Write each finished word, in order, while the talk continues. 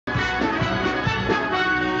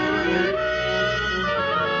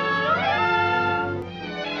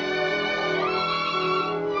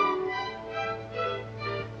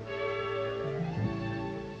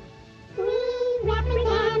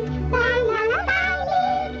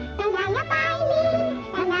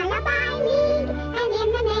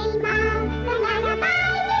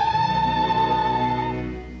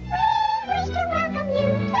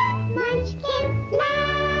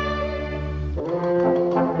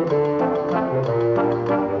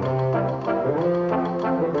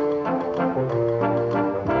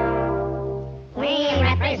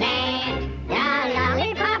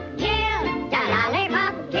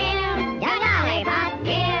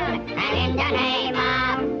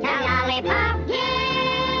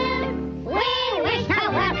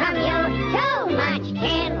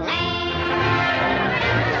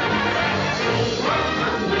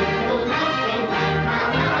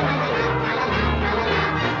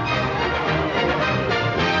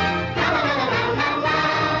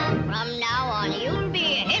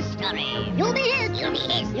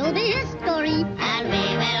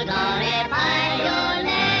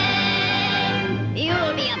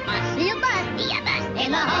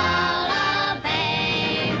in the Hall of Fame.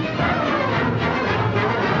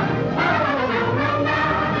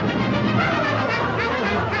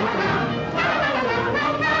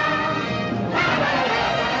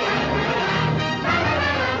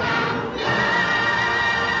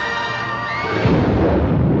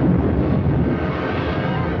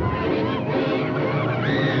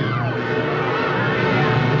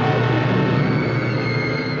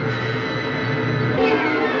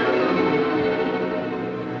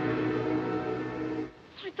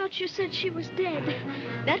 You said she was dead.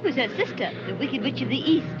 That was her sister, the Wicked Witch of the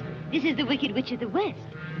East. This is the Wicked Witch of the West.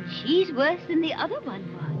 She's worse than the other one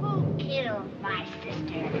was. Who killed my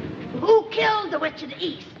sister? Who killed the Witch of the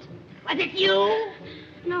East? Was it you?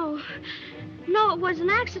 No, it was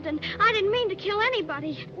an accident. I didn't mean to kill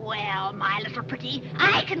anybody. Well, my little pretty,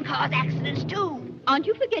 I can cause accidents too. Aren't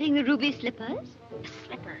you forgetting the ruby slippers? The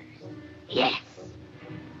slippers. Yes,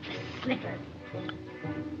 the slippers.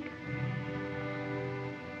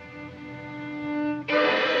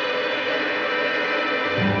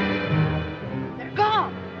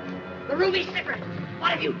 The ruby slippers.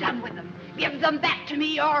 What have you done with them? Give them back to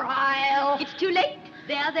me or I'll... It's too late.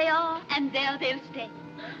 There they are, and there they'll stay.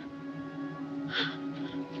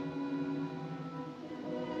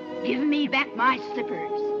 Give me back my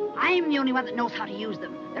slippers. I'm the only one that knows how to use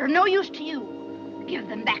them. They're no use to you. Give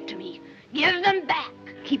them back to me. Give them back.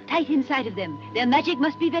 Keep tight inside of them. Their magic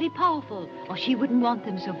must be very powerful, or she wouldn't want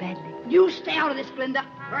them so badly. You stay out of this, Glinda,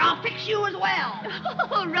 or I'll fix you as well.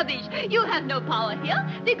 Oh, rubbish. You have no power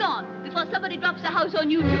here. Be gone before somebody drops a house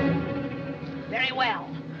on you, too. Very well.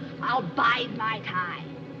 I'll bide my time.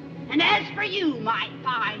 And as for you, my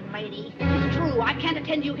fine lady, it's true, I can't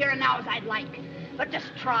attend you here and now as I'd like. But just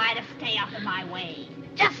try to stay out of my way.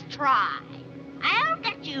 Just try. I'll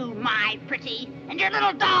get you, my pretty, and your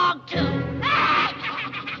little dog, too.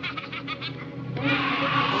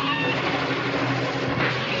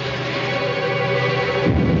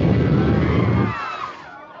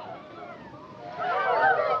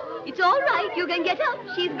 It's all right. You can get up.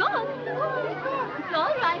 She's gone. It's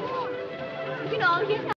all right. You know, yes.